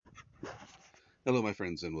Hello, my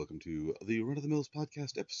friends, and welcome to the Run of the Mills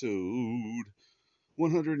podcast, episode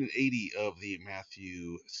 180 of the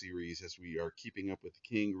Matthew series, as we are keeping up with the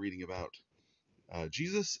King, reading about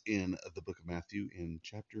Jesus in the book of Matthew, in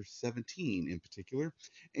chapter 17 in particular.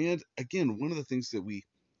 And again, one of the things that we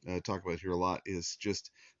talk about here a lot is just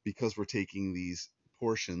because we're taking these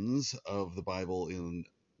portions of the Bible in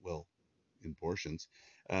portions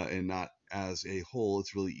and not as a whole,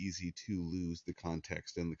 it's really easy to lose the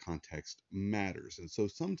context, and the context matters. And so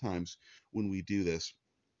sometimes when we do this,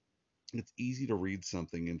 it's easy to read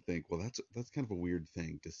something and think, well, that's kind of a weird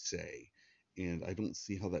thing to say, and I don't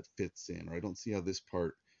see how that fits in, or I don't see how this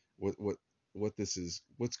part, what this is,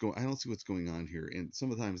 I don't see what's going on here. And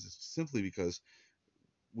sometimes it's simply because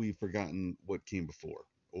we've forgotten what came before,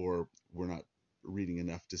 or we're not reading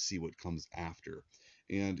enough to see what comes after.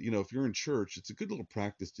 And if you're in church, it's a good little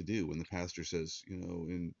practice to do when the pastor says,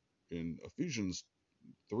 in Ephesians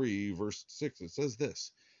 3 verse 6 it says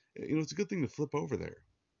this. It's a good thing to flip over there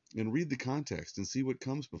and read the context and see what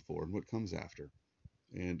comes before and what comes after,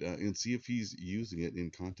 and see if he's using it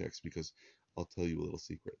in context, because I'll tell you a little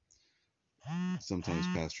secret. Sometimes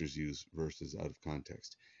pastors use verses out of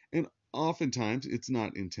context, and oftentimes it's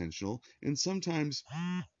not intentional, and sometimes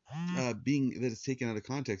being that it's taken out of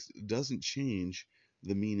context doesn't change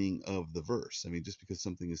the meaning of the verse. I mean, just because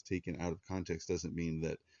something is taken out of context doesn't mean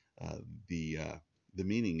that uh, the uh, the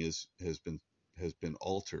meaning has been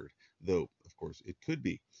altered, though of course it could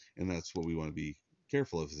be. And that's what we want to be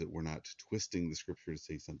careful of, is that we're not twisting the scripture to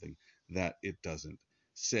say something that it doesn't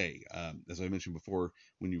say. As I mentioned before,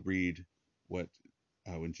 when you read what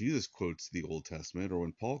when Jesus quotes the Old Testament, or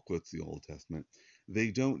when Paul quotes the Old Testament, they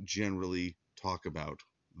don't generally talk about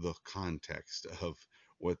the context of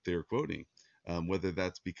what they're quoting, whether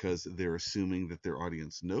that's because they're assuming that their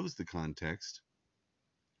audience knows the context,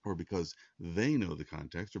 or because they know the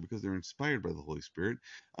context, or because they're inspired by the Holy Spirit.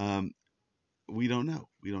 Um, we don't know.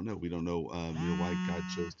 We don't know. We don't know, why God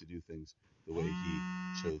chose to do things the way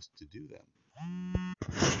He chose to do them.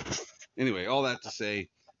 Anyway, all that to say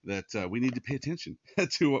that we need to pay attention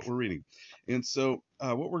to what we're reading. And so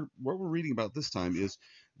what we're reading about this time is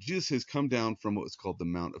Jesus has come down from what was called the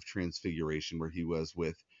Mount of Transfiguration, where he was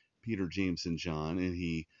with Peter, James, and John, and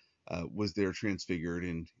he was there transfigured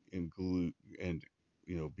and glue, and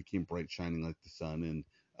became bright, shining like the sun.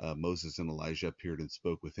 And Moses and Elijah appeared and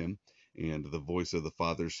spoke with him, and the voice of the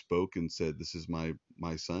Father spoke and said, "This is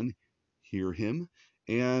my son, hear him."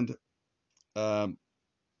 And um,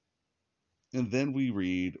 and then we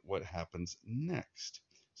read what happens next.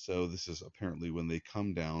 So this is apparently when they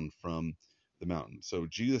come down from the mountain. So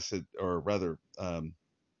Jesus had, or rather,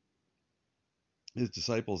 his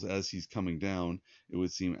disciples, as he's coming down, it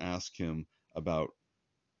would seem, ask him about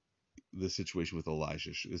the situation with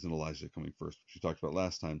Elijah. Isn't Elijah coming first, which we talked about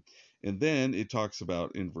last time? And then it talks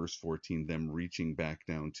about, in verse 14, them reaching back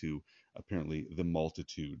down to apparently the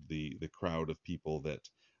multitude, the crowd of people that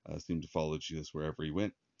seemed to follow Jesus wherever he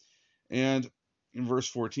went. And in verse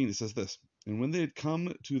 14, it says this: "And when they had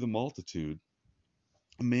come to the multitude,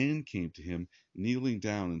 a man came to him, kneeling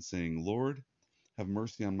down and saying, 'Lord, have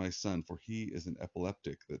mercy on my son, for he is an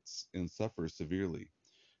epileptic and suffers severely.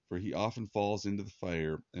 For he often falls into the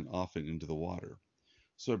fire and often into the water.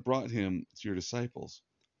 So I brought him to your disciples,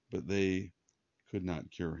 but they could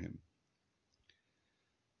not cure him.'"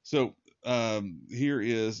 So here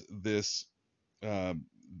is um,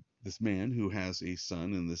 this man who has a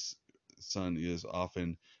son, and this son is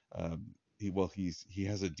often he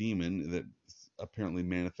has a demon that apparently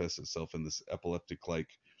manifests itself in this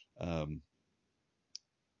um,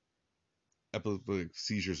 epileptic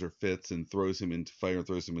seizures or fits, and throws him into fire,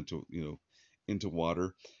 throws him into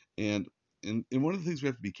water. And and, and one of the things we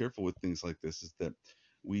have to be careful with things like this is that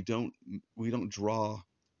we don't draw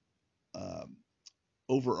um,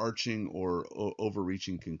 overarching or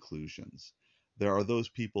overreaching conclusions. There are those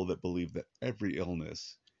people that believe that every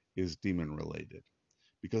illness is demon related,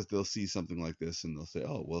 because they'll see something like this and they'll say,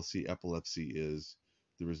 "Oh, well, see, epilepsy is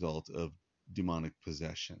the result of demonic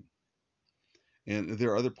possession." And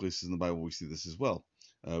there are other places in the Bible we see this as well.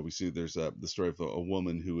 We see there's the story of a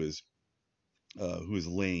woman who is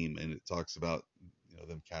lame, and it talks about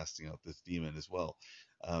them casting out this demon as well.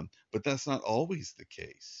 But that's not always the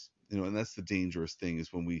case, and that's the dangerous thing,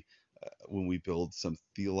 is when we build some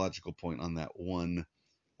theological point on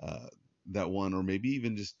uh, that one, or maybe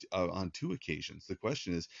even just on two occasions. The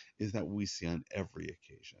question is that what we see on every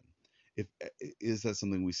occasion? If Is that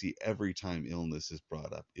something we see every time illness is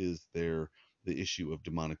brought up? Is there the issue of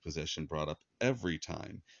demonic possession brought up every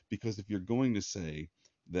time? Because if you're going to say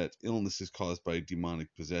that illness is caused by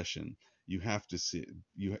demonic possession, you have to see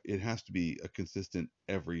it has to be a consistent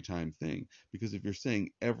every time thing, because if you're saying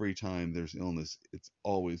every time there's illness it's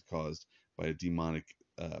always caused by a demonic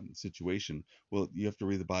situation, well, you have to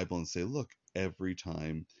read the Bible and say, look, every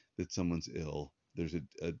time that someone's ill, there's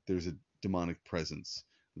a demonic presence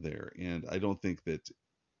there. And I don't think that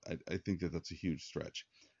I think that that's a huge stretch.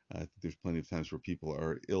 I think there's plenty of times where people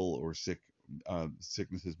are ill or sick.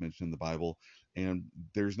 Sickness is mentioned in the Bible, and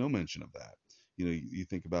there's no mention of that. You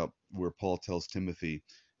think about where Paul tells Timothy,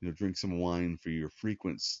 drink some wine for your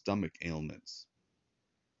frequent stomach ailments.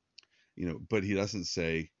 But he doesn't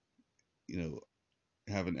say, you know,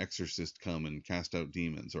 have an exorcist come and cast out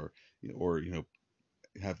demons, or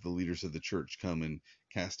have the leaders of the church come and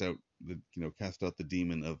cast out the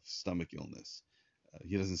demon of stomach illness.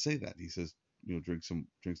 He doesn't say that. He says, drink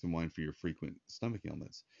some wine for your frequent stomach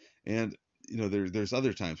ailments. And there's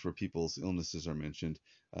other times where people's illnesses are mentioned.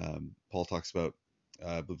 Paul talks about,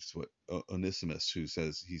 I believe it's Onesimus, who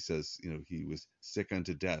says he was sick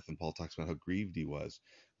unto death, and Paul talks about how grieved he was,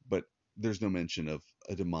 but there's no mention of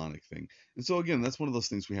a demonic thing. And so again, that's one of those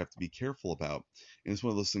things we have to be careful about. And it's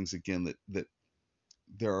one of those things again that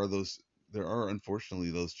there are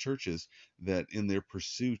unfortunately those churches that in their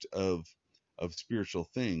pursuit of spiritual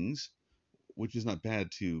things, which is not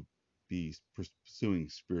bad to be pursuing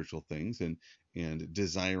spiritual things and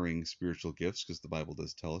desiring spiritual gifts, because the Bible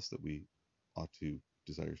does tell us that we ought to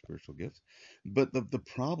desire spiritual gifts. But the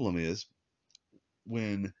problem is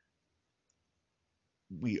when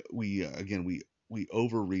we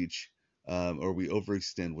overreach, or we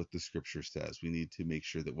overextend what the Scripture says. We need to make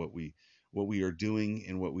sure that what we are doing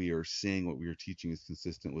and what we are saying, what we are teaching, is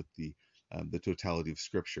consistent with the totality of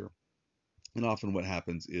Scripture. And often what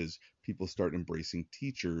happens is people start embracing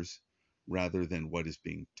teachers rather than what is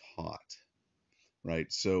being taught,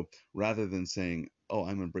 right? So rather than saying, oh,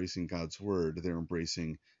 I'm embracing God's word, they're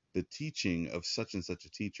embracing the teaching of such and such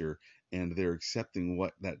a teacher, and they're accepting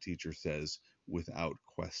what that teacher says without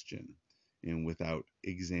question and without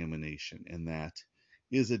examination. And that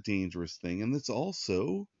is a dangerous thing. And it's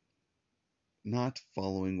also not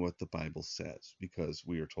following what the Bible says, because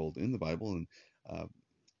we are told in the Bible, and uh,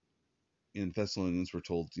 in Thessalonians, we're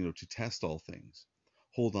told, to test all things,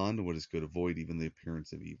 hold on to what is good, avoid even the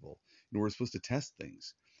appearance of evil. We're supposed to test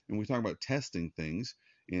things, and we talk about testing things.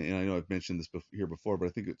 And I know I've mentioned this here before, but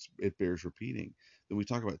I think it bears repeating that we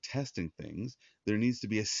talk about testing things. There needs to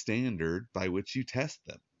be a standard by which you test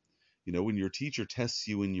them. When your teacher tests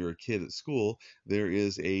you when you're a kid at school, there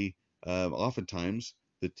is oftentimes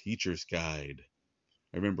the teacher's guide.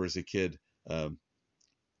 I remember as a kid, um,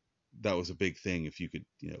 that was a big thing. If you could,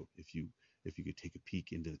 if you could take a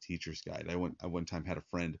peek into the teacher's guide. I one time had a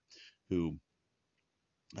friend who,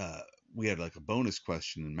 uh, we had like a bonus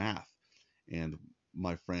question in math, and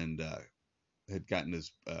my friend had gotten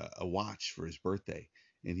a watch for his birthday,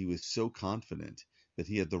 and he was so confident that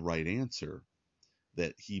he had the right answer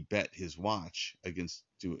that he bet his watch against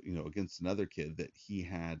another kid that he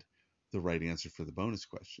had the right answer for the bonus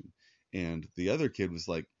question. And the other kid was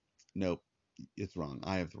like, nope, it's wrong.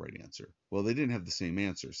 I have the right answer. Well, they didn't have the same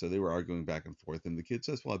answer, so they were arguing back and forth. And the kid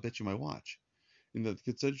says, well, I bet you my watch. And the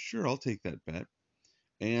kid said, sure, I'll take that bet.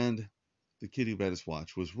 And the kid who bet his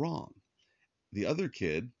watch was wrong. The other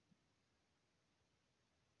kid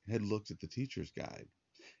had looked at the teacher's guide.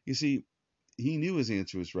 You see, he knew his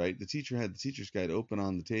answer was right. The teacher had the teacher's guide open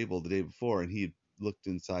on the table the day before, and he had looked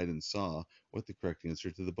inside and saw what the correct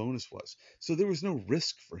answer to the bonus was. So there was no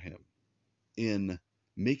risk for him in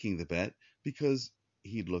making the bet, because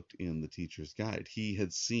he'd looked in the teacher's guide. He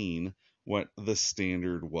had seen what the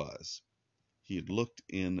standard was. He had looked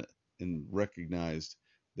in and recognized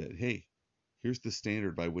that, hey, here's the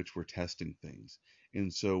standard by which we're testing things.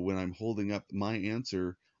 And so when I'm holding up my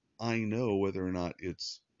answer, I know whether or not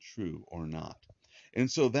it's true or not.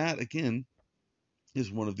 And so that, again,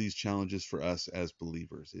 is one of these challenges for us as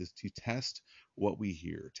believers, is to test what we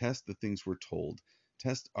hear, test the things we're told,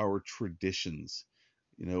 test our traditions.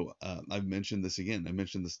 I've mentioned this again. I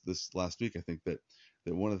mentioned this last week. I think that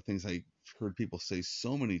one of the things I heard people say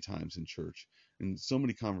so many times in church, in so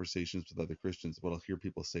many conversations with other Christians, what I'll hear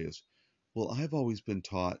people say is, well, I've always been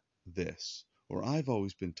taught this, or I've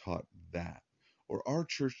always been taught that, or our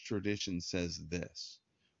church tradition says this,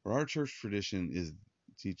 or our church tradition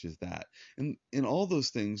teaches that. And all those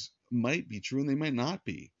things might be true and they might not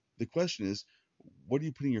be. The question is, what are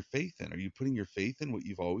you putting your faith in? Are you putting your faith in what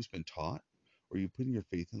you've always been taught? Or are you putting your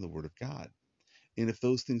faith in the Word of God? And if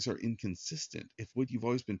those things are inconsistent, if what you've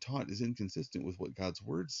always been taught is inconsistent with what God's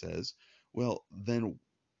Word says, well, then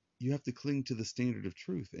you have to cling to the standard of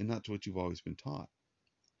truth and not to what you've always been taught.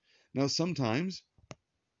 Now, sometimes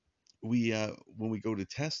we when we go to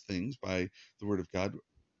test things by the Word of God,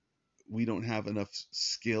 we don't have enough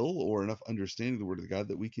skill or enough understanding of the Word of God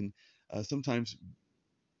that we can sometimes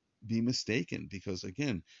be mistaken, because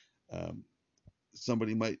again, um,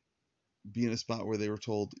 somebody might be in a spot where they were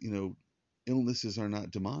told, illnesses are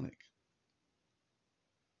not demonic,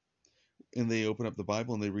 and they open up the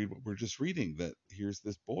Bible and they read what we're just reading, that here's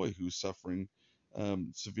this boy who's suffering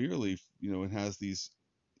severely, and has these,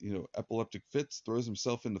 epileptic fits, throws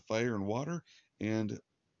himself into fire and water, and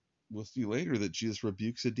we'll see later that Jesus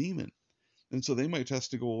rebukes a demon. And so they might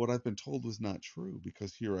test to go, well, what I've been told was not true,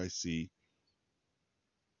 because here I see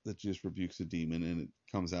that Jesus rebukes a demon and it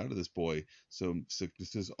comes out of this boy. So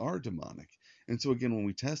sicknesses are demonic. And so again, when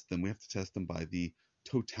we test them, we have to test them by the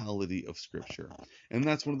totality of Scripture. And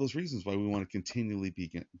that's one of those reasons why we want to continually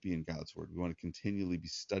be in God's Word. We want to continually be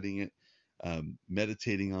studying it,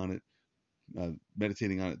 meditating on it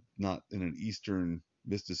not in an Eastern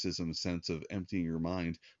mysticism sense of emptying your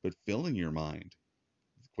mind, but filling your mind.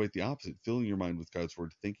 Quite the opposite, filling your mind with God's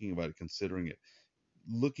Word, thinking about it, considering it,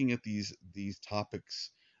 looking at these topics,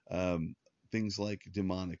 um, things like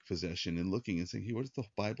demonic possession, and looking and saying, hey, what does the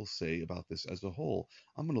Bible say about this as a whole?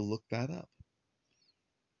 I'm going to look that up.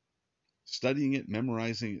 Studying it,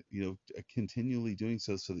 memorizing it, continually doing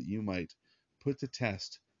so that you might put to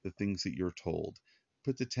test the things that you're told,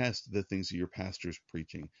 put to test the things that your pastor's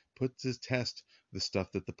preaching, put to test the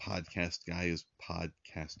stuff that the podcast guy is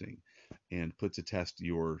podcasting, and put to test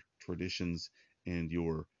your traditions and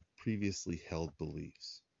your previously held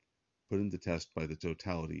beliefs. Put into test by the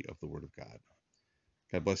totality of the Word of God.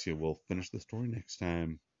 God bless you. We'll finish the story next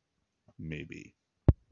time. Maybe.